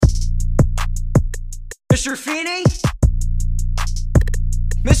Mr. Feeney?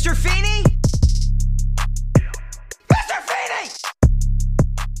 Mr. Feeney? Mr. Feeney!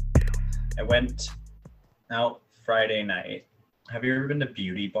 I went out Friday night. Have you ever been to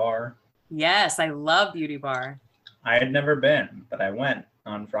Beauty Bar? Yes, I love Beauty Bar. I had never been, but I went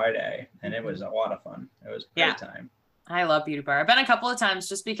on Friday, and it was a lot of fun. It was a great time. I love Beauty Bar. I've been a couple of times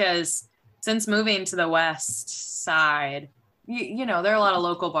just because since moving to the west side, you know, there are a lot of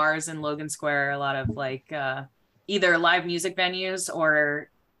local bars in Logan Square, a lot of like either live music venues or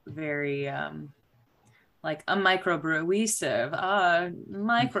very like a microbrew. We serve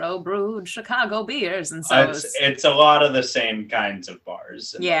microbrewed Chicago beers, and so it's a lot of the same kinds of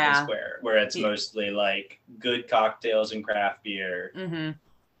bars in Logan Square, where it's mostly like good cocktails and craft beer,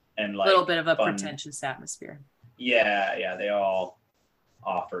 and like a little bit of a fun, pretentious atmosphere. Yeah, they all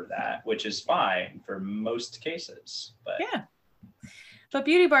offer that, which is fine for most cases. But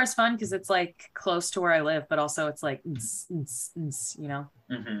Beauty Bar is fun because it's like close to where I live, but also it's like you know.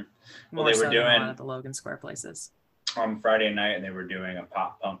 Well, they were doing a lot of the Logan Square places on Friday night, and they were doing a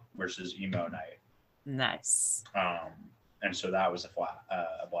pop punk versus emo night. Nice. And so that was a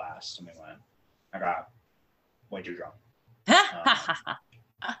blast, and we went. I got way too drunk. It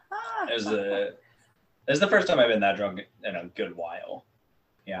was the first time I've been that drunk in a good while.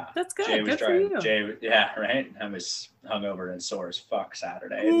 Yeah. That's good. Jay was good driving. for you. Yeah, right. I was hungover and sore as fuck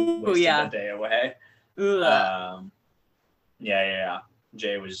Saturday. Ooh, and wasted yeah. a day away. Yeah.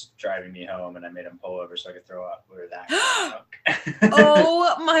 Jay was driving me home, and I made him pull over so I could throw up. We were that drunk.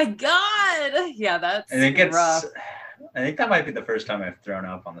 Oh my god! Yeah, that's rough. I think that might be the first time I've thrown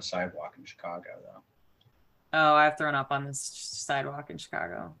up on the sidewalk in Chicago, though. Oh, I've thrown up on this sidewalk in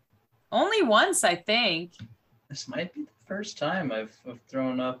Chicago. Only once, I think. This might be the first time I've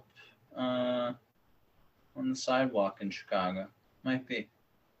thrown up on the sidewalk in Chicago. Might be.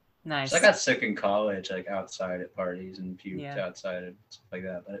 Nice. So I got sick in college, like outside at parties and puked outside and stuff like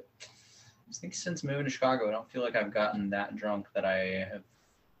that. But I think since moving to Chicago, I don't feel like I've gotten that drunk that I have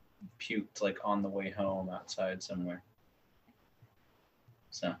puked like on the way home outside somewhere.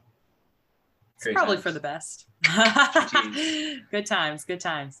 So. It's probably for the best. Good times.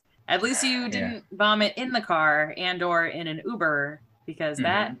 At least you didn't vomit in the car and or in an Uber, because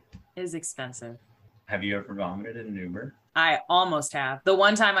that is expensive. Have you ever vomited in an Uber? I almost have. The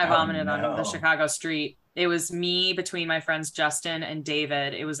one time I vomited on the Chicago street, it was me between my friends Justin and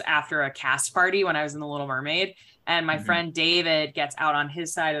David. It was after a cast party when I was in The Little Mermaid. And my friend David gets out on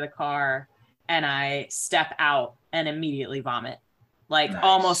his side of the car, and I step out and immediately vomit. Like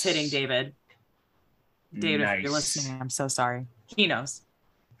almost hitting David. David, if you're listening, I'm so sorry. He knows.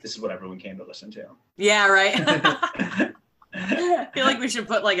 This is what everyone came to listen to. Yeah, right. I feel like we should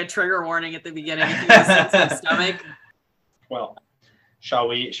put like a trigger warning at the beginning if you listen to the stomach. Well, shall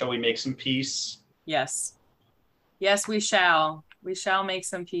we make some peace? Yes, we shall. We shall make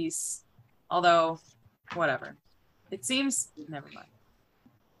some peace. Although, whatever. It seems, never mind.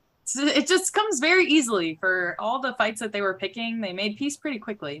 It just comes very easily for all the fights that they were picking. They made peace pretty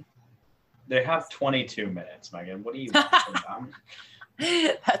quickly. They have 22 minutes, Megan. What do you want from them?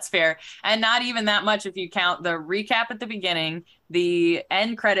 That's fair. And not even that much if you count the recap at the beginning, the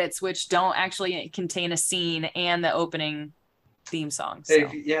end credits, which don't actually contain a scene, and the opening theme song. So.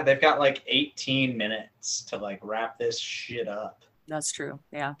 They've got like 18 minutes to like wrap this shit up. That's true.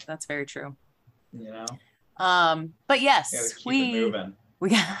 Yeah, that's very true. You know? But yes, we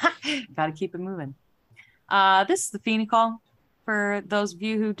gotta keep it moving. This is the Feeney Call. For those of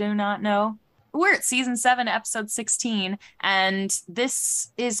you who do not know, we're at season 7, episode 16, and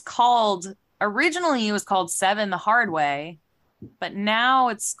this is originally it was called 7 the Hard Way, but now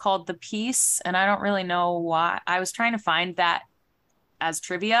it's called The Peace, and I don't really know why. I was trying to find that as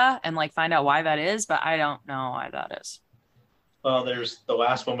trivia and like find out why that is, but I don't know why that is. Well, there's the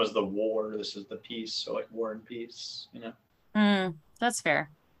last one was the war. This is the peace, so like war and peace, you know. That's fair,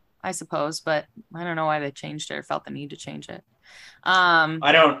 I suppose, but I don't know why they changed it or felt the need to change it.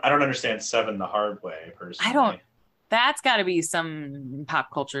 I don't understand 7 the Hard Way personally. That's got to be some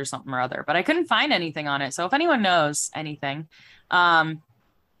pop culture something or other, but I couldn't find anything on it. So if anyone knows anything, but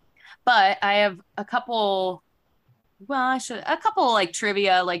I have a couple like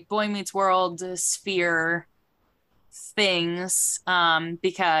trivia, like Boy Meets World sphere things,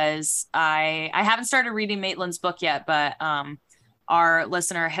 because I haven't started reading Maitland's book yet, but our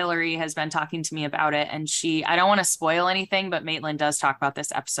listener Hillary has been talking to me about it, and I don't want to spoil anything, but Maitland does talk about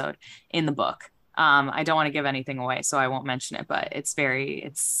this episode in the book. I don't want to give anything away, so I won't mention it, but it's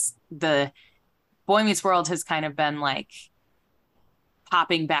the Boy Meets World has kind of been like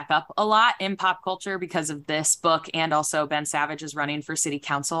popping back up a lot in pop culture because of this book, and also Ben Savage is running for city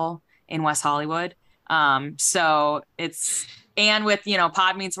council in West Hollywood. So it's, and with,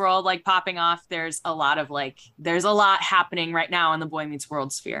 Pod Meets World like popping off, there's a lot happening right now in the Boy Meets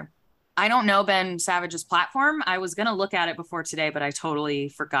World sphere. I don't know Ben Savage's platform. I was going to look at it before today, but I totally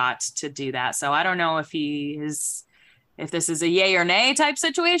forgot to do that. So I don't know if this is a yay or nay type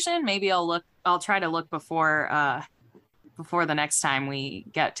situation. Maybe I'll try to look before the next time we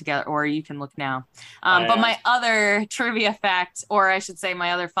get together, or you can look now. But my other trivia fact, or I should say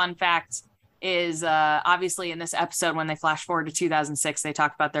my other fun fact, is obviously in this episode, when they flash forward to 2006, they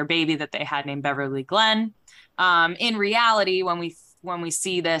talk about their baby that they had named Beverly Glenn. In reality, when we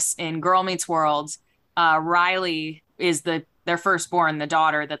see this in Girl Meets World, Riley is their firstborn, the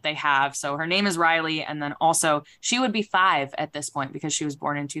daughter that they have. So her name is Riley. And then also she would be 5 at this point because she was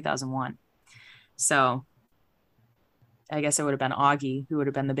born in 2001. So I guess it would have been Augie who would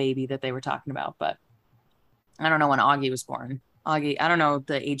have been the baby that they were talking about, but I don't know when Augie was born. I don't know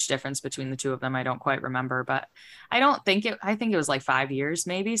the age difference between the two of them. I don't quite remember, but I think it was like 5 years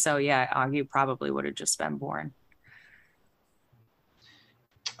maybe. So yeah, Augie probably would have just been born.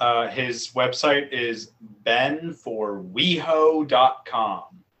 His website is benforweho.com.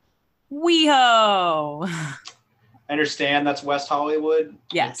 WeHo. I understand that's West Hollywood.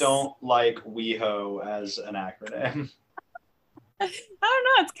 Yes. I don't like WeHo as an acronym. I don't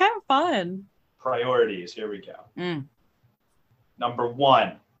know. It's kind of fun. Priorities. Here we go. Number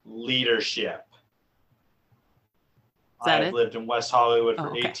 1, leadership. I've lived in West Hollywood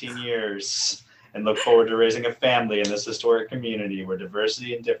for 18 years and look forward to raising a family in this historic community where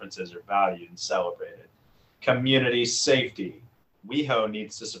diversity and differences are valued and celebrated. Community safety. WeHo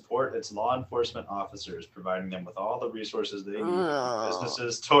needs to support its law enforcement officers, providing them with all the resources they need to keep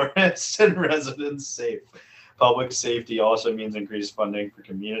businesses, tourists, and residents safe. Public safety also means increased funding for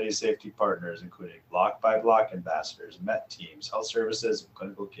community safety partners, including block-by-block ambassadors, MET teams, health services, and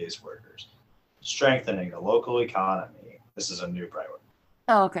clinical caseworkers. Strengthening the local economy. This is a new priority.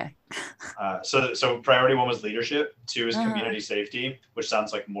 Oh, okay. So priority 1 was leadership. 2 is community safety, which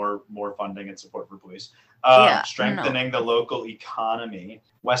sounds like more funding and support for police. Strengthening the local economy.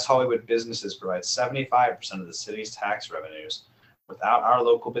 West Hollywood businesses provide 75% of the city's tax revenues. Without our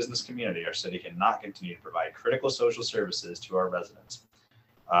local business community, our city cannot continue to provide critical social services to our residents.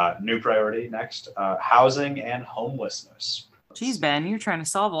 New priority next, housing and homelessness. Geez, Ben, you're trying to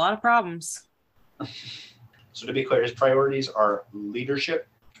solve a lot of problems. So to be clear, his priorities are leadership,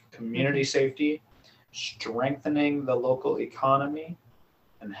 community safety, strengthening the local economy,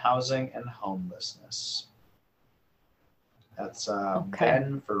 and housing and homelessness. That's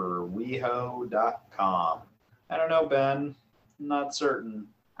Ben for WeHo.com. I don't know, Ben. I'm not certain.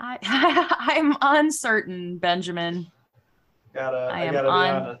 I'm uncertain, Benjamin. I gotta be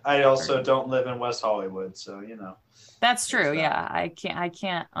honest. I also don't live in West Hollywood, so That's true. Yeah, I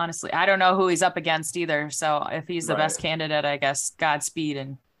can't honestly. I don't know who he's up against either. So if he's the best candidate, I guess Godspeed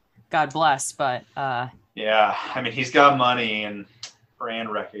and God bless. But yeah, I mean, he's got money and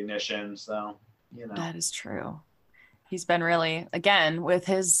brand recognition, so that is true. He's been really, again, with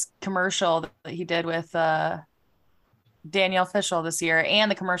his commercial that he did with Danielle Fishel this year,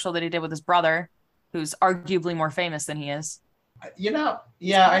 and the commercial that he did with his brother, who's arguably more famous than he is. I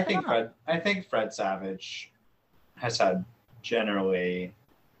think Fred Savage has had generally,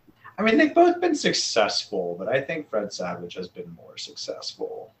 I mean, they've both been successful, but I think Fred Savage has been more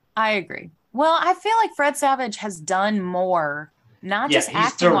successful. I agree. Well, I feel like Fred Savage has done more, not just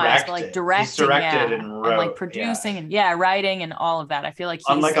acting wise, but like directing, he's directed and wrote, and like producing and writing and all of that. I feel like he's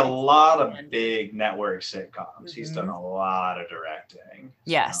unlike a lot of big network sitcoms, he's done a lot of directing.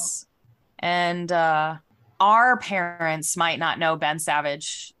 Yes. And our parents might not know Ben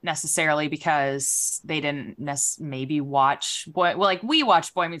Savage necessarily because they didn't maybe watch we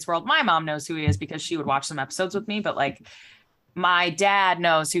watched Boy Meets World. My mom knows who he is because she would watch some episodes with me, but like my dad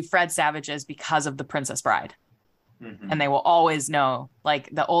knows who Fred Savage is because of The Princess Bride. Mm-hmm. And they will always know,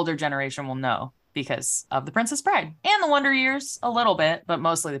 like the older generation will know because of The Princess Bride and The Wonder Years a little bit, but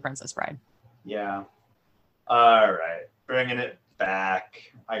mostly The Princess Bride. Yeah. All right. Bringing it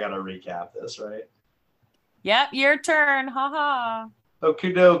back. I got to recap this, right? Yep. Your turn. Haha.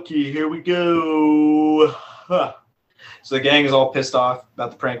 Okie dokie. Here we go. Huh. So the gang is all pissed off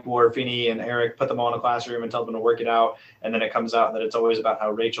about the prank war. Feeny and Eric put them all in a classroom and tell them to work it out. And then it comes out that it's always about how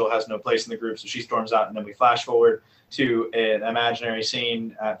Rachel has no place in the group. So she storms out. And then we flash forward to an imaginary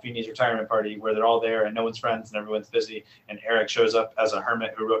scene at Feeny's retirement party where they're all there and no one's friends and everyone's busy. And Eric shows up as a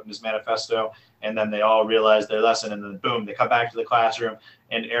hermit who wrote in his manifesto. And then they all realize their lesson. And then boom, they come back to the classroom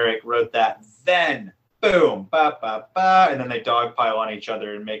and Eric wrote that. Then boom, ba, ba, ba. And then they dogpile on each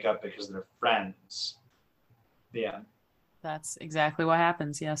other and make up because they're friends. The end. That's exactly what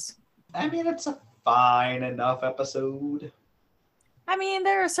happens. Yes. I mean, it's a fine enough episode. I mean,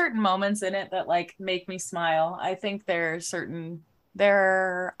 there are certain moments in it that like make me smile. I think there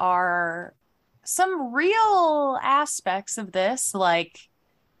are some real aspects of this, like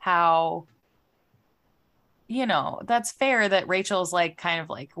how, you know, that's fair that Rachel's like kind of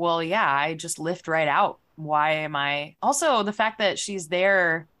like, well, yeah, I just lift right out. Why am I also the fact that she's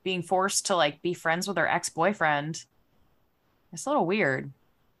there being forced to like be friends with her ex-boyfriend? It's a little weird.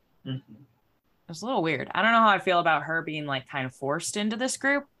 Mm-hmm. It's a little weird. I don't know how I feel about her being like kind of forced into this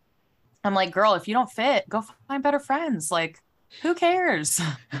group. I'm like, girl, if you don't fit, go find better friends. Like, who cares?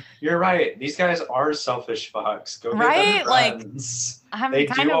 You're right. These guys are selfish fucks. Go get Right? better Like, friends. I'm They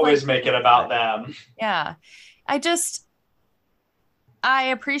kind do of always like, make it about them. yeah. I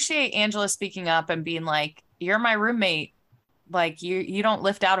appreciate Angela speaking up and being like, you're my roommate. Like you don't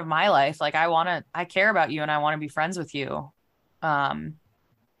lift out of my life. Like I care about you and I want to be friends with you.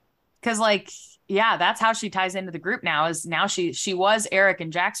 Cause like, yeah, that's how she ties into the group now is now she was Eric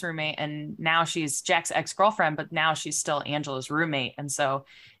and Jack's roommate and now she's Jack's ex-girlfriend, but now she's still Angela's roommate. And so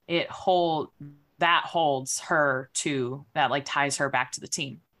that holds her to that, like ties her back to the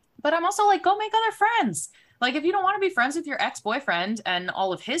team. But I'm also like, go make other friends. Like if you don't want to be friends with your ex-boyfriend and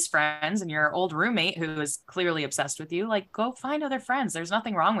all of his friends and your old roommate who is clearly obsessed with you, like go find other friends. There's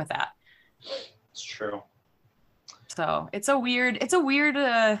nothing wrong with that. It's true. So it's a weird,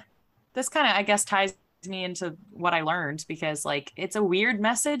 this kind of, I guess, ties me into what I learned because like, it's a weird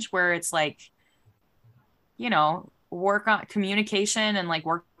message where it's like, you know, work on communication and like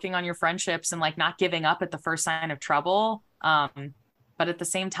working on your friendships and like not giving up at the first sign of trouble. But at the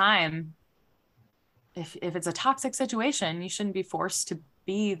same time, if it's a toxic situation, you shouldn't be forced to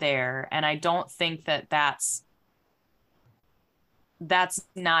be there. And I don't think that that's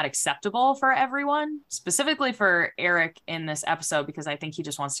not acceptable for everyone, specifically for Eric in this episode, because I think he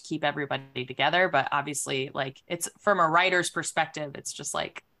just wants to keep everybody together. But obviously, like it's from a writer's perspective, it's just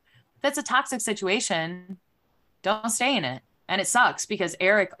like, if it's a toxic situation, don't stay in it. And it sucks because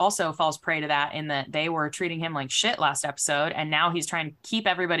Eric also falls prey to that in that they were treating him like shit last episode. And now he's trying to keep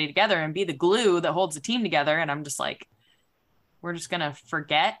everybody together and be the glue that holds the team together. And I'm just like, we're just going to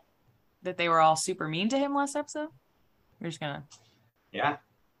forget that they were all super mean to him last episode. We're just going to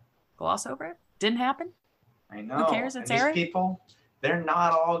gloss over it. Didn't happen. I know. Who cares? It's and Eric. These people, they're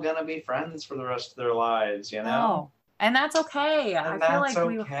not all going to be friends for the rest of their lives, you know? No. And that's okay. And I feel that's like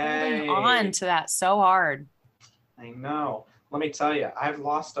we were okay. holding on to that so hard. I know. Let me tell you, I've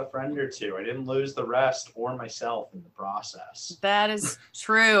lost a friend or two. I didn't lose the rest or myself in the process. That is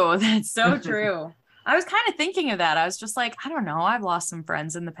true. That's so true. I was kind of thinking of that. I was just like, I don't know. I've lost some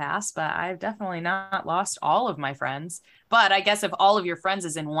friends in the past, but I've definitely not lost all of my friends. But I guess if all of your friends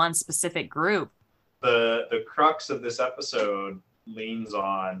is in one specific group. The crux of this episode leans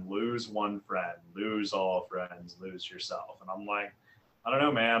on lose one friend, lose all friends, lose yourself. And I'm like, I don't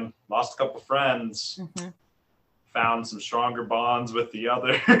know, man. Lost a couple friends. Mm-hmm. Found some stronger bonds with the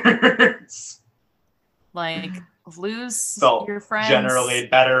others. Like lose Felt your friends. Generally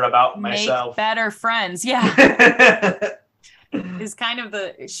better about make myself. Better friends. Yeah. Is kind of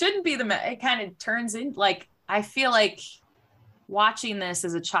it shouldn't be it kind of turns in like, I feel like watching this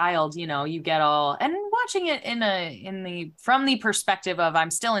as a child, you know, you get all, and watching it from the perspective of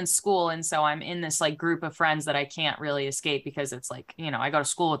I'm still in school. And so I'm in this like group of friends that I can't really escape because it's like, you know, I go to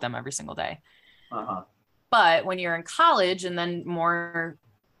school with them every single day. Uh-huh. But when you're in college and then more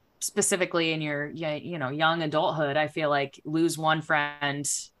specifically in your, you know, young adulthood, I feel like lose one friend,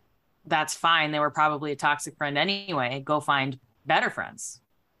 that's fine. They were probably a toxic friend anyway. Go find better friends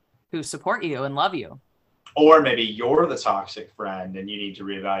who support you and love you. Or maybe you're the toxic friend and you need to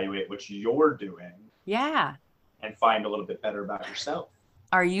reevaluate what you're doing. Yeah. And find a little bit better about yourself.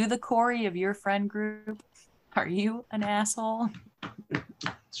 Are you the Corey of your friend group? Are you an asshole?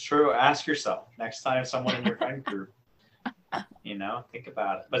 It's true. Ask yourself next time someone in your friend group, you know, think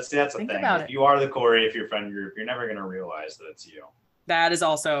about it. But see, that's the thing. If you are the Corey of your friend group, you're never going to realize that it's you. That is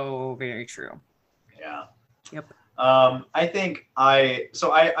also very true. Yeah. Yep. I think I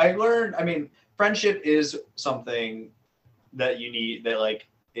learned, I mean, friendship is something that you need, that like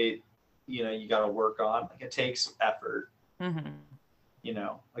it, you know, you got to work on. Like it takes effort. Mm-hmm. You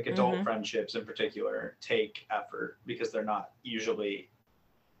know, like adult friendships in particular take effort because they're not usually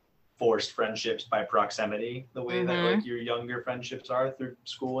forced friendships by proximity the way that like your younger friendships are through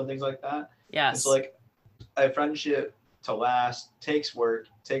school and things like that. Yes. It's like a friendship to last takes work,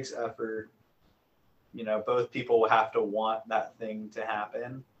 takes effort. You know, both people will have to want that thing to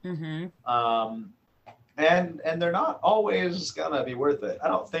happen. Mm-hmm. And they're not always gonna be worth it. I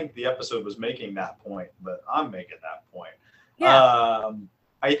don't think the episode was making that point, but I'm making that point. Yeah.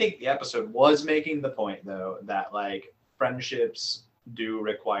 I think the episode was making the point though that like friendships do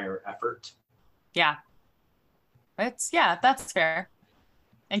require effort. Yeah. That's fair.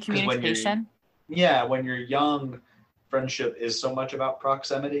 And 'Cause when you're- communication. Yeah, when you're young, friendship is so much about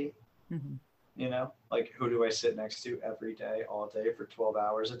proximity. Mhm. You know, like who do I sit next to every day, all day for 12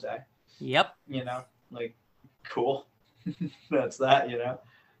 hours a day? Yep. You know, like cool. That's that, you know.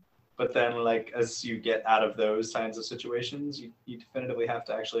 But then like as you get out of those kinds of situations, you definitively have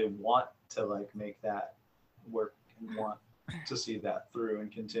to actually want to like make that work and want to see that through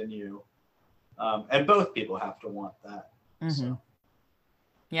and continue. And both people have to want that. Mhm.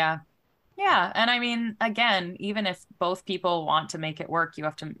 Yeah. Yeah. And I mean, again, even if both people want to make it work, you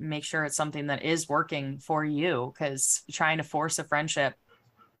have to make sure it's something that is working for you, because trying to force a friendship.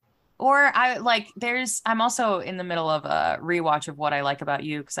 Or I'm also in the middle of a rewatch of What I Like About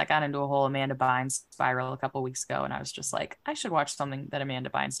You, because I got into a whole Amanda Bynes spiral a couple weeks ago, and I was just like, I should watch something that Amanda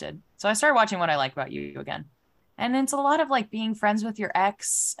Bynes did. So I started watching What I Like About You again. And it's a lot of like being friends with your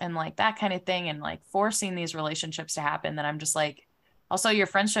ex and like that kind of thing, and like forcing these relationships to happen. That I'm just like, also your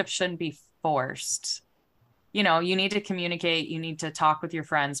friendship shouldn't be forced. You know, you need to communicate, you need to talk with your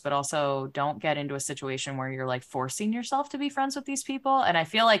friends, but also don't get into a situation where you're like forcing yourself to be friends with these people. And I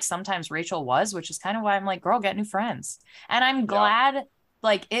feel like sometimes Rachel was, which is kind of why I'm like, girl, get new friends. And I'm glad,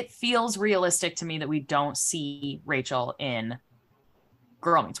 like, it feels realistic to me that we don't see Rachel in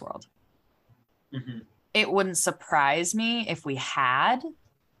Girl Meets World. Mm-hmm. It wouldn't surprise me if we had.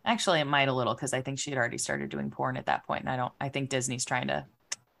 Actually, it might a little, because I think she had already started doing porn at that point, and I think Disney's trying to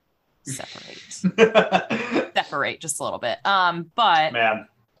separate just a little bit. But man,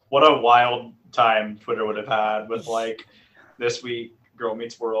 what a wild time Twitter would have had with like this week Girl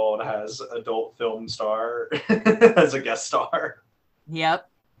Meets World has adult film star as a guest star. Yep.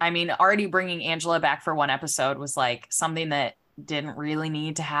 I mean, already bringing Angela back for one episode was like something that didn't really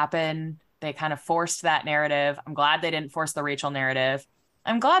need to happen. They kind of forced that narrative. I'm glad they didn't force the Rachel narrative.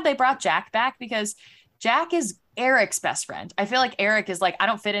 I'm glad they brought Jack back, because Jack is Eric's best friend. I feel like Eric is like, I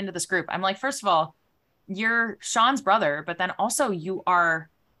don't fit into this group. I'm like, first of all, you're Sean's brother, but then also you are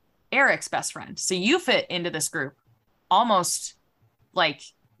Eric's best friend. So you fit into this group almost like,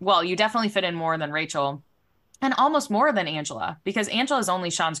 well, you definitely fit in more than Rachel, and almost more than Angela, because Angela is only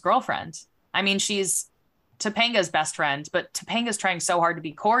Sean's girlfriend. I mean, she's Topanga's best friend, but Topanga's trying so hard to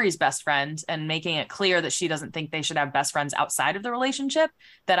be Corey's best friend and making it clear that she doesn't think they should have best friends outside of the relationship,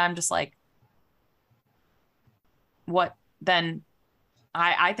 that I'm just like, what then?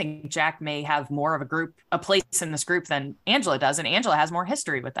 I think Jack may have more of a place in this group than Angela does, and Angela has more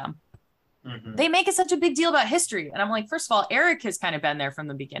history with them. Mm-hmm. They make it such a big deal about history, and I'm like, first of all, Eric has kind of been there from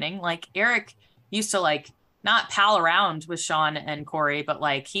the beginning. Like, Eric used to like not pal around with Sean and Corey, but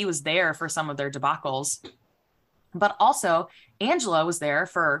like he was there for some of their debacles. But also Angela was there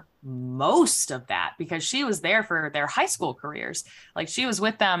for most of that, because she was there for their high school careers. Like, she was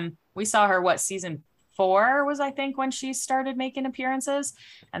with them. We saw her, season 4 was, I think, when she started making appearances.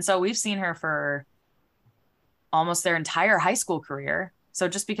 And so we've seen her for almost their entire high school career. So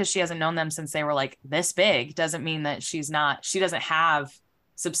just because she hasn't known them since they were like this big doesn't mean that she doesn't have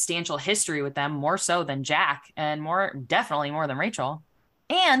substantial history with them, more so than Jack, and definitely more than Rachel.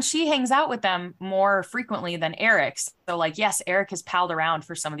 And she hangs out with them more frequently than Eric. So like, yes, Eric has palled around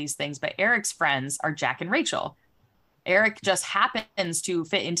for some of these things, but Eric's friends are Jack and Rachel. Eric just happens to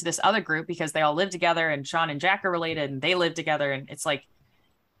fit into this other group because they all live together, and Sean and Jack are related and they live together. And it's like,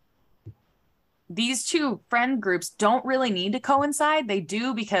 these two friend groups don't really need to coincide. They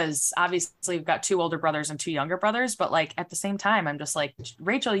do, because obviously we've got 2 older brothers and 2 younger brothers. But like, at the same time, I'm just like,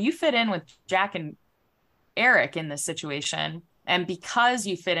 Rachel, you fit in with Jack and Eric in this situation. And because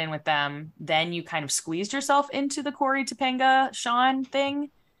you fit in with them, then you kind of squeezed yourself into the Corey, Topanga, Sean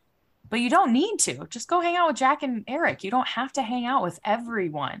thing. But you don't need to. Just go hang out with Jack and Eric. You don't have to hang out with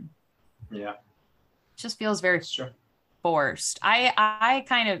everyone. Yeah. It just feels very forced. I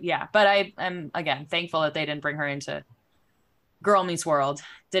kind of, but I am, again, thankful that they didn't bring her into Girl Meets World.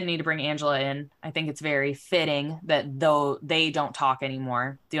 Didn't need to bring Angela in. I think it's very fitting that though they don't talk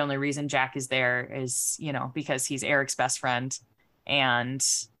anymore, the only reason Jack is there is, because he's Eric's best friend. And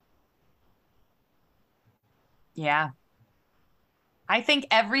yeah, I think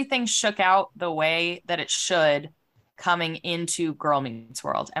everything shook out the way that it should coming into Girl Meets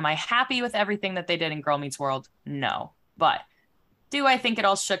World. Am I happy with everything that they did in Girl Meets World? No. But do I think it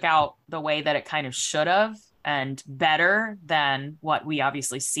all shook out the way that it kind of should have, and better than what we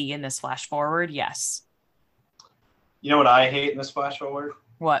obviously see in this flash forward? Yes. You know what I hate in this flash forward?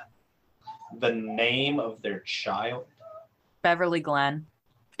 What? The name of their child. Beverly Glen.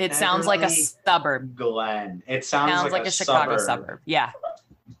 It sounds like a suburb. Glen. It sounds like a Chicago suburb. Yeah.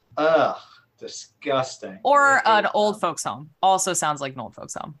 Ugh, disgusting. Or I hate an old them. folks home. Also sounds like an old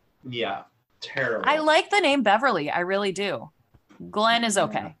folks home. Yeah, terrible. I like the name Beverly. I really do. Glenn is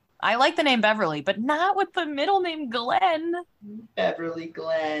okay. Yeah. I like the name Beverly, but not with the middle name Glenn. Beverly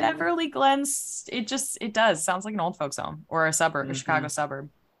Glen. Beverly Glenn's, it does. Sounds like an old folks home or a suburb, a Mhm. Chicago suburb.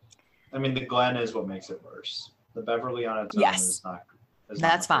 I mean, the Glen is what makes it worse. The Beverly on its own Yes. is not.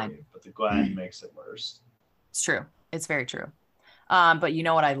 That's fine. great, but the Glen makes it worse. It's true. It's very true. But you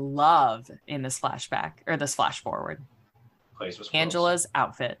know what I love in this flashback or this flash forward? Place was Angela's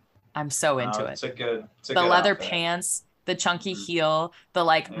outfit. I'm so into it. It's a good. The leather outfit. pants, the chunky Mhm. heel, the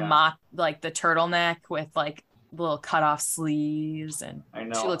like Yeah. mock, like the turtleneck with like little cut off sleeves, and I she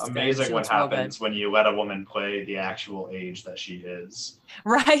know. looks good. Amazing She what looks real good. happens when you let a woman play the actual age that she is.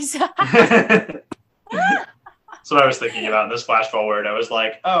 Right. That's what I was thinking about in this flash forward. I was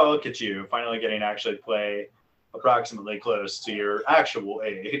like, oh, look at you, finally getting to actually play approximately close to your actual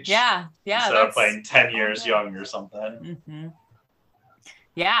age. yeah. Instead of playing 10 years young or something. Mm-hmm.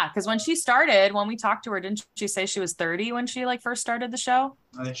 Yeah, because when she started, when we talked to her, didn't she say she was 30 when she like first started the show?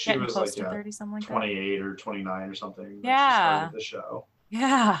 I think she Getting was close like to 30, something like that. 28 or 29 or something. when she Yeah. started the show.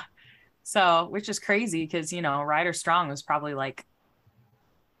 Yeah. So, which is crazy because, you know, Ryder Strong was probably like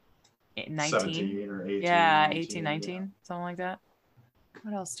 19. 17 or 18. Yeah, 19, 18, 19, something like that.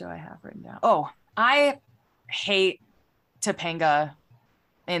 What else do I have written down? Oh, I hate Topanga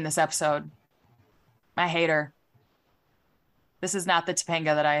in this episode. I hate her. This is not the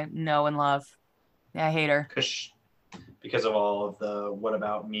Topanga that I know and love. Yeah, I hate her. Because of all of the what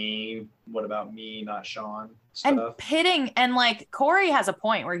about me, not Sean And stuff. pitting, and like Corey has a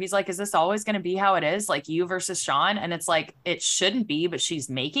point where he's like, is this always going to be how it is? Like you versus Sean? And it's like, it shouldn't be, but she's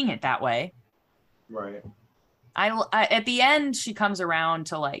making it that way. Right. I at the end, she comes around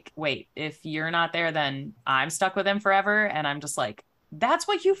to like, wait, if you're not there, then I'm stuck with him forever. And I'm just like, that's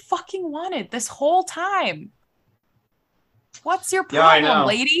what you fucking wanted this whole time. What's your Yeah, I problem, know.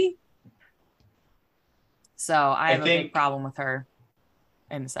 lady? So I have a big think- problem with her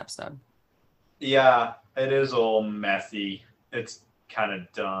in this episode. Yeah, it is all messy. It's kind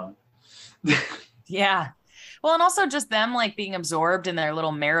of dumb. Yeah. Well, and also just them like being absorbed in their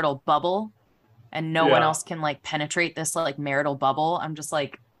little marital bubble and no one Yeah. else can like penetrate this like marital bubble. I'm just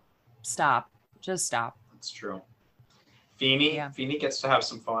like, stop. Just stop. That's true. Feeny, Yeah. Feeny gets to have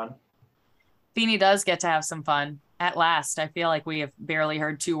some fun. Feeny does get to have some fun. At last, I feel like we have barely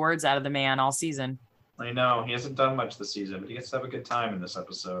heard 2 words out of the man all season. I know he hasn't done much this season, but he gets to have a good time in this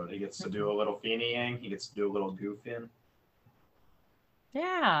episode. He gets to do a little Feenying. He gets to do a little goofing.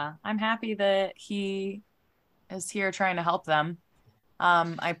 Yeah, I'm happy that he is here trying to help them.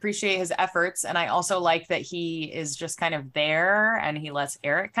 I appreciate his efforts, and I also like that he is just kind of there and he lets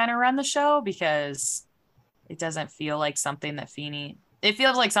Eric kind of run the show because it doesn't feel like something that Feeny. It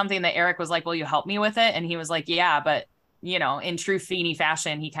feels like something that Eric was like, "Will you help me with it?" And he was like, "Yeah," but you know, in true Feeny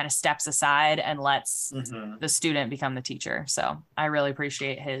fashion, he kind of steps aside and lets Mm-hmm. the student become the teacher. So I really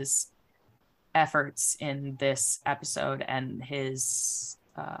appreciate his efforts in this episode and his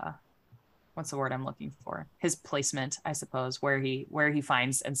what's the word I'm looking for? His placement, I suppose, where he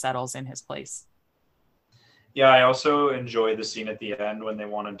finds and settles in his place. Yeah, I also enjoyed the scene at the end when they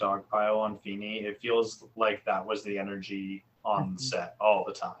want to dogpile on Feeny. It feels like that was the energy on set all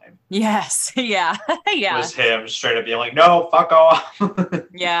the time. Yes. Yeah. Yeah. Was him straight up being like, "No, fuck off,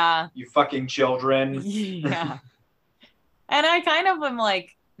 Yeah. you fucking children." Yeah. And I kind of am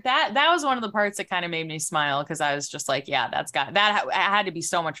like, that was one of the parts that kind of made me smile because I was just like, yeah, that had to be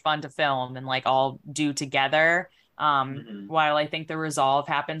so much fun to film and like all do together. Mhm. While I think the resolve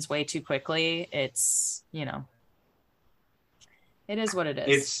happens way too quickly, it's, you know, it is what it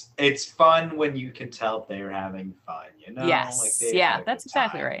is. It's fun when you can tell they're having fun, you know? Yes. Like they Yeah, had a that's good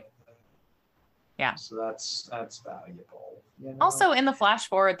exactly time. right. Yeah. So that's valuable. You know? Also, in the flash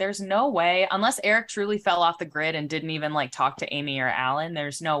forward, there's no way, unless Eric truly fell off the grid and didn't even like talk to Amy or Alan,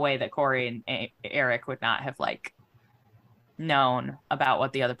 there's no way that Corey and Eric would not have like known about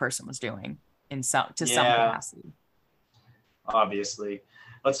what the other person was doing in some capacity. Obviously.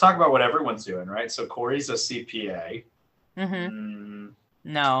 Let's talk about what everyone's doing, right? So Corey's a CPA. Mm-hmm. Mm,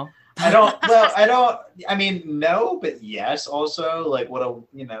 No. I mean, no, but yes. Also, like, what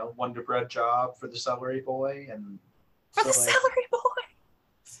a, Wonder Bread job for the celery boy. And For the so, like, celery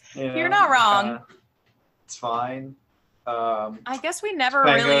boy. you know, You're not wrong. It's fine. I guess we never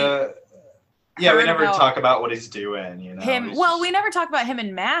Topanga- really Yeah, we heard never about talk about what he's doing, him. He's Well, just- we never talk about him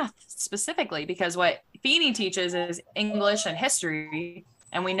in math specifically because what Feeny teaches is English and history,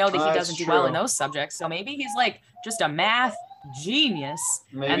 and we know that he That's doesn't do well in true. those subjects. So maybe he's like just a math Maybe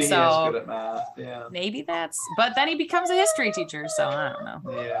and he so is good at math. Yeah. maybe but then he becomes a history teacher, so I don't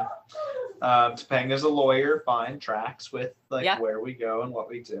know. Yeah. Topanga's a lawyer, fine, tracks with where we go and what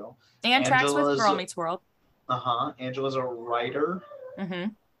we do. And tracks with Angela's- Girl Meets World. Angela's a writer, Mm-hmm.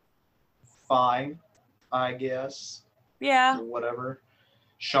 fine, I guess. Yeah. Whatever.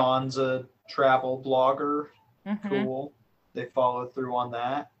 Sean's a travel blogger, Mm-hmm. cool. They follow through on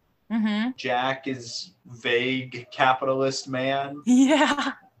that. Mm-hmm. Jack is vague capitalist man,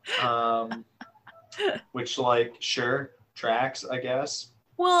 Yeah. which sure tracks, I guess.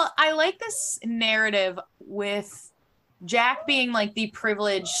 Well, I like this narrative with Jack being like the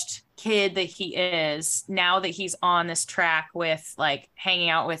privileged kid that he is now that he's on this track with like hanging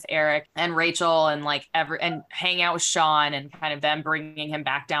out with Eric and Rachel and and hanging out with Sean and kind of them bringing him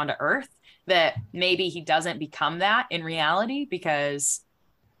back down to earth, that maybe he doesn't become that in reality, because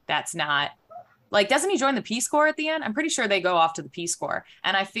that's not doesn't he join the Peace Corps at the end? I'm pretty sure they go off to the Peace Corps.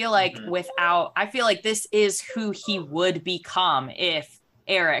 And I feel like I feel like this is who he would become if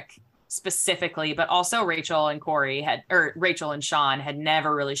Eric specifically, but also Rachel and Rachel and Sean had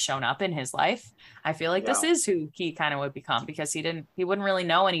never really shown up in his life. I feel like this is who he kind of would become, because he wouldn't really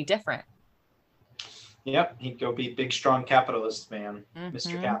know any different. Yep, he'd go be big, strong capitalist man,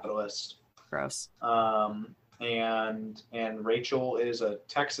 Mr. Capitalist. Gross. And Rachel is a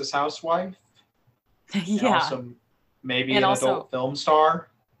Texas housewife. Yeah. And also maybe an adult film star.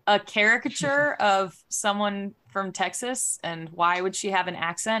 A caricature of someone from Texas, and why would she have an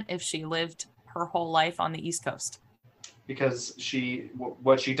accent if she lived her whole life on the East Coast? Because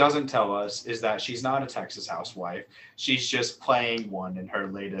what she doesn't tell us is that she's not a Texas housewife. She's just playing one in her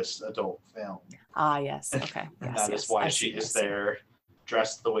latest adult film. Ah, yes. Okay. And Yes, that is why she is there,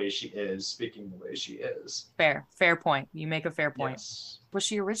 dressed the way she is, speaking the way she is. Fair point. You make a fair point. Yes. Was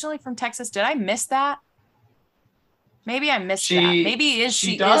she originally from Texas? Did I miss that? Maybe I missed that. Maybe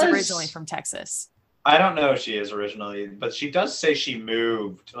she is originally from Texas. I don't know if she is originally, but she does say she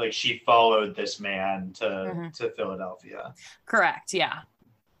moved, she followed this man to Philadelphia. Correct, yeah.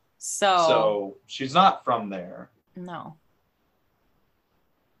 So she's not from there. No.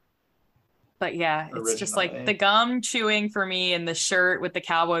 But yeah, it's just Originally. the gum chewing for me and the shirt with the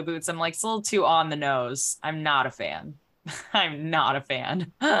cowboy boots. I'm it's a little too on the nose. I'm not a fan. I'm not a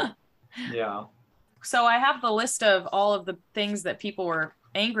fan. Yeah. So I have the list of all of the things that people were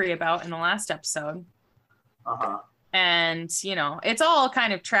angry about in the last episode. And, it's all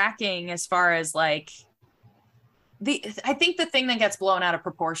kind of tracking as far as I think the thing that gets blown out of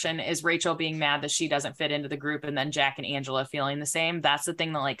proportion is Rachel being mad that she doesn't fit into the group, and then Jack and Angela feeling the same. That's the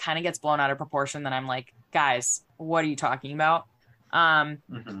thing that kind of gets blown out of proportion, that I'm like, guys, what are you talking about?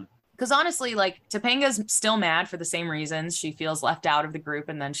 Because honestly, Topanga's still mad for the same reasons. She feels left out of the group,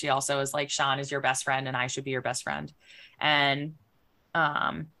 and then she also is like, Sean is your best friend and I should be your best friend. And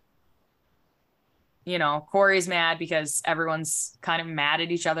Corey's mad because everyone's kind of mad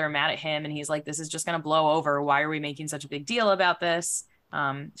at each other and mad at him, and he's like, this is just going to blow over. Why are we making such a big deal about this?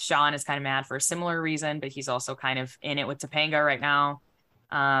 Sean is kind of mad for a similar reason, but he's also kind of in it with Topanga right now.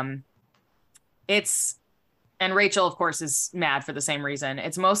 And Rachel, of course, is mad for the same reason.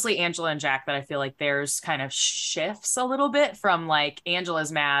 It's mostly Angela and Jack that I feel like theirs kind of shifts a little bit from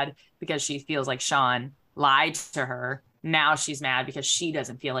Angela's mad because she feels like Sean lied to her. Now she's mad because she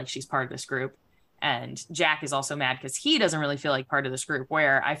doesn't feel like she's part of this group. And Jack is also mad because he doesn't really feel like part of this group,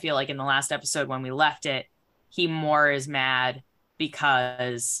 where I feel like in the last episode when we left it, he more is mad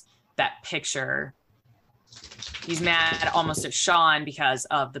because that picture, he's mad almost at Sean because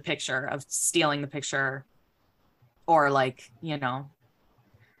of the picture, of stealing the picture, or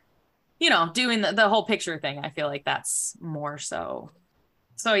doing the whole picture thing. I feel like that's more so.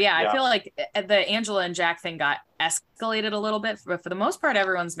 So yeah, I feel like the Angela and Jack thing got escalated a little bit, but for the most part,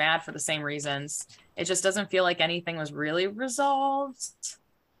 everyone's mad for the same reasons. It just doesn't feel like anything was really resolved.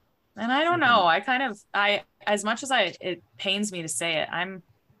 And I don't know. As much as it pains me to say it,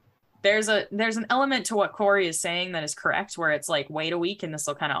 there's an element to what Corey is saying that is correct, where it's wait a week and this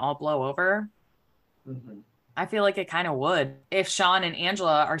will kind of all blow over. I feel like it kind of would. If Sean and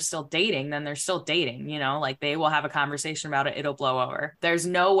Angela are still dating, then they're still dating, they will have a conversation about it. It'll blow over. There's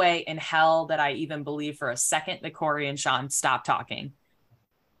no way in hell that I even believe for a second that Corey and Sean stop talking.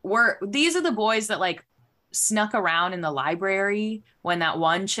 These are the boys that snuck around in the library when that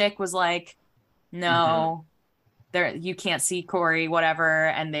one chick was like, no, you can't see Corey, whatever.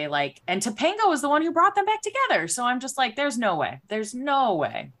 And they and Topanga was the one who brought them back together. So I'm just there's no way. There's no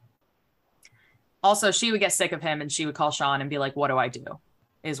way. Also, she would get sick of him and she would call Sean and be like, what do I do?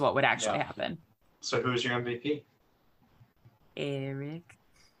 Is what would actually happen. So who's your MVP? Eric.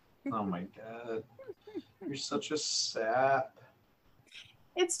 Oh my god. You're such a sap.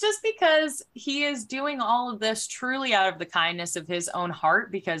 It's just because he is doing all of this truly out of the kindness of his own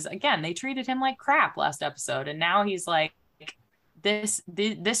heart, because again, they treated him like crap last episode, and now he's like, this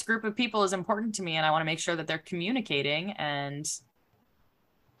group of people is important to me, and I want to make sure that they're communicating and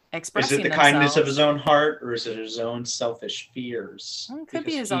expressing Is it the themselves. kindness of his own heart, or is it his own selfish fears? Well, it could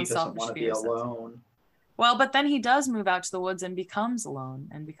be Because his own he doesn't selfish want to fears. be alone. Well, but then he does move out to the woods and becomes alone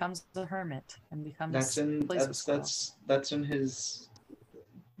and becomes a hermit and becomes That's in plays with squirrels. that's in his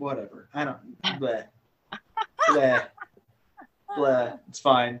whatever. I don't bleh. Bleh. Bleh. It's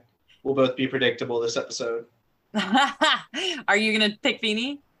fine. We'll both be predictable this episode. Are you gonna pick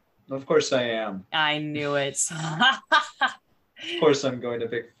Feeny? Of course I am. I knew it. Of course I'm going to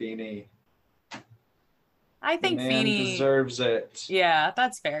pick Feeny. I think the man Feeny deserves it. Yeah,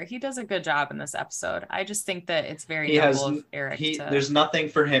 that's fair. He does a good job in this episode. I just think that it's very He has noble of Eric to... There's nothing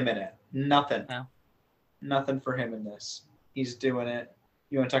for him in it. Nothing. No. Nothing for him in this. He's doing it.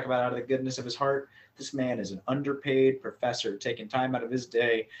 You want to talk about out of the goodness of his heart? This man is an underpaid professor taking time out of his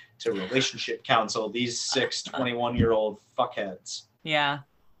day to relationship counsel these 6 21-year-old fuckheads. Yeah,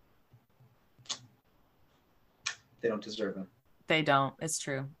 They don't deserve him. they don't. It's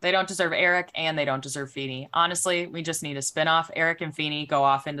true. They don't deserve Eric, and they don't deserve Feeny. Honestly, we just need a spinoff. Eric and Feeny go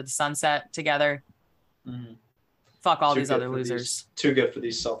off into the sunset together. Mm-hmm. Fuck all Too these good other for losers. Too good for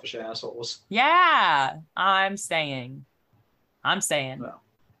these selfish assholes. Yeah, I'm saying. No.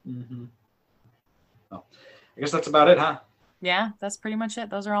 Mm-hmm. Well, I guess that's about it, huh? Yeah, that's pretty much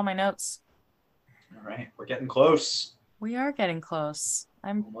it. Those are all my notes. All right. We're getting close. We are getting close.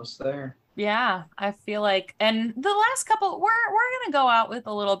 Almost there. Yeah, I feel like, and the last couple, we're gonna go out with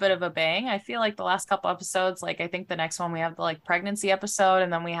a little bit of a bang. I feel like the last couple episodes, like I think the next one we have the like pregnancy episode,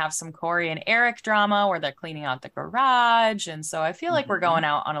 and then we have some Corey and Eric drama where they're cleaning out the garage, and so I feel like we're going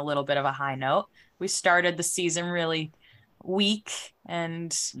out on a little bit of a high note. We started the season really weak,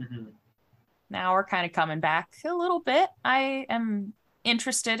 and now we're kind of coming back a little bit. I am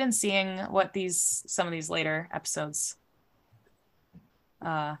interested in seeing what some of these later episodes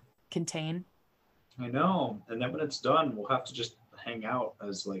contain. I know. And then when it's done, we'll have to just hang out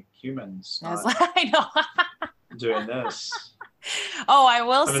as like humans. I know. Doing this. Oh, I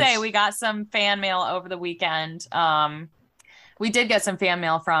will But say it's- we got some fan mail over the weekend. We did get some fan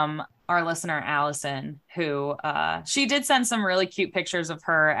mail from our listener Allison, who she did send some really cute pictures of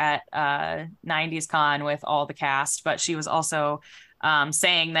her at 90s Con with all the cast, but she was also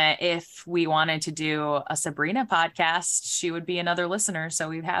saying that if we wanted to do a Sabrina podcast, she would be another listener. So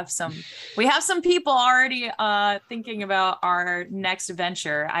we have some people already thinking about our next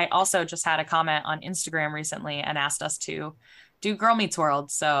venture. I also just had a comment on Instagram recently and asked us to do Girl Meets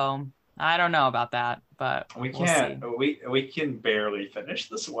World. So I don't know about that, but We we'll can't. see. We can barely finish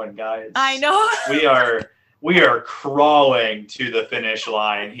this one, guys. I know. we are crawling to the finish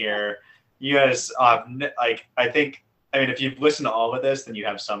line here. You guys, I mean, if you've listened to all of this, then you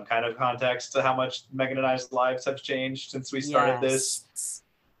have some kind of context to how much Megan and I's lives have changed since we started this Yes.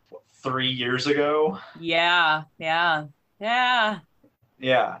 3 years ago. Yeah. Yeah.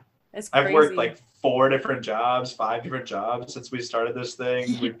 It's crazy. I've worked like 5 different jobs since we started this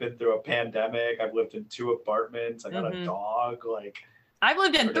thing. We've been through a pandemic. I've lived in 2 apartments. I got a dog. Like, I've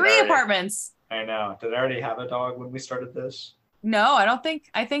lived in Or did 3 I already- apartments. I know. Did I already have a dog when we started this? No, I don't think.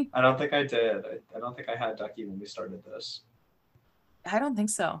 I think I don't think I did. I don't think I had Ducky when we started this. I don't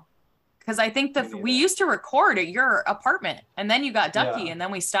think so. Because I think Me we neither. used to record at your apartment, and then you got Ducky, Yeah. and then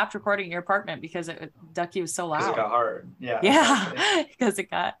we stopped recording at your apartment because Ducky was so Because it got loud. hard. Yeah. exactly. Yeah, because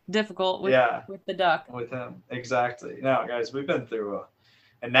it got difficult with, Yeah. with the duck. With him. Exactly. No, guys, we've been through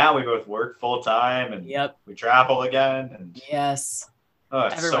and now we both work full time and Yep. we travel again and Yes. oh,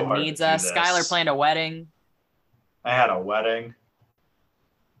 it's so Everyone hard needs to do us. this. Skylar planned a wedding. I had a wedding.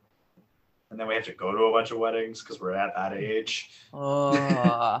 And then we have to go to a bunch of weddings because we're at that age.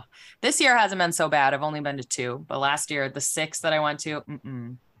 Oh, this year hasn't been so bad. I've only been to 2, but last year, the 6 that I went to,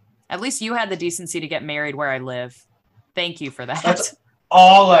 at least you had the decency to get married where I live. Thank you for that. That's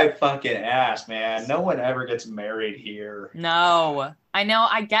all I fucking ask, man. No one ever gets married here. No, I know.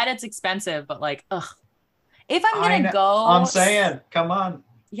 I get it's expensive, but like, ugh. If I'm I gonna know. go, I'm saying, come on.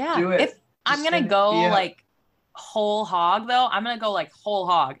 yeah. do it. If I'm Just gonna say- go yeah. like whole hog, though, I'm gonna go like whole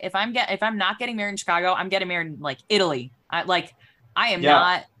hog. If I'm not getting married in Chicago, I'm getting married in like Italy. I am Yeah.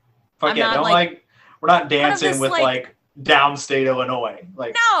 not. Fuck I'm yeah. not, Don't like, we're not dancing this, with like- like downstate Illinois.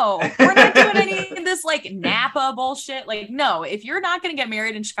 Like No, we're not doing any of this like Napa bullshit. Like, no, if you're not gonna get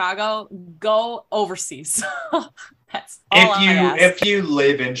married in Chicago, go overseas. That's all I ask. if you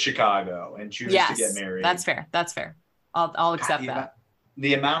live in Chicago and choose to get married. That's fair. I'll accept God, that.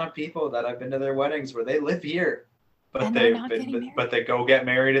 the amount of people that I've been to their weddings where they live here, but And they're not getting married. but they go get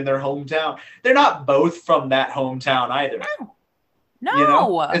married in their hometown. They're not both from that hometown either. No. You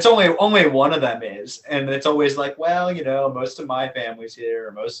know? It's only one of them is, and it's always like, well, you know, most of my family's here,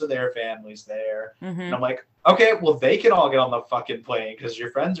 or most of their family's there, and I'm like, okay, well, they can all get on the fucking plane because your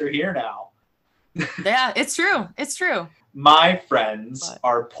friends are here now. Yeah, it's true. It's true. My friends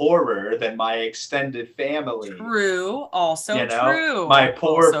are poorer than my extended family. True. Also you know? true. My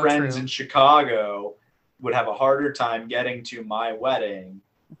poor Also friends true. in Chicago would have a harder time getting to my wedding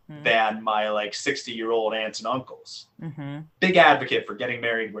than my like 60-year-old aunts and uncles. Big advocate for getting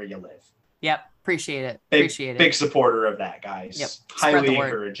married where you live. Yep. Appreciate it. Big supporter of that, guys. Yep. Highly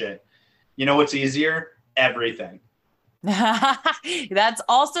encourage it. You know what's easier? Everything. That's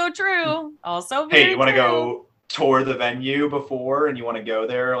also true. Also very Hey, you want to true. go tour the venue before and you want to go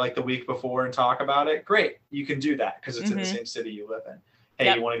there like the week before and talk about it? Great. You can do that because it's in the same city you live in.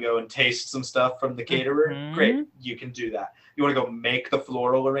 Hey, you want to go and taste some stuff from the caterer? Great. You can do that. You want to go make the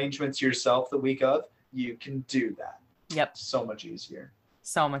floral arrangements yourself the week of? You can do that. Yep. So much easier.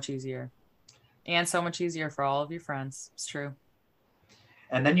 So much easier. And so much easier for all of your friends. It's true.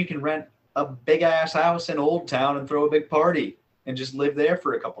 And then you can rent a big ass house in Old Town and throw a big party and just live there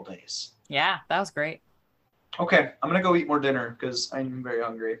for a couple days. Yeah, that was great. Okay, I'm gonna go eat more dinner because I'm very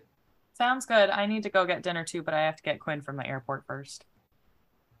hungry. Sounds good. I need to go get dinner too, but I have to get Quinn from the airport first.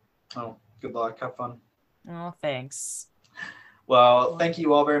 Oh, good luck. Have fun. Oh, thanks. Well, thank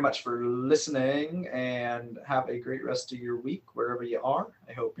you all very much for listening and have a great rest of your week wherever you are.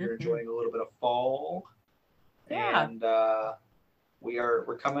 I hope you're enjoying a little bit of fall. Yeah. And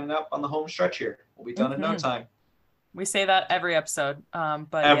we're coming up on the home stretch here. We'll be done in no time. We say that every episode,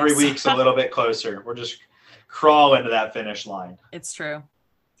 but every yes. week's a little bit closer. We're just crawling to that finish line. It's true.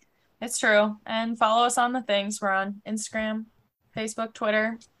 It's true. And follow us on the things. We're on Instagram, Facebook,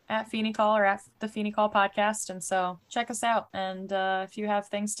 Twitter, at Feeney Call or at the Feeney Call podcast. And so check us out. And if you have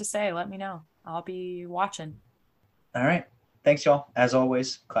things to say, let me know. I'll be watching. All right. Thanks, y'all. As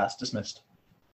always, class dismissed.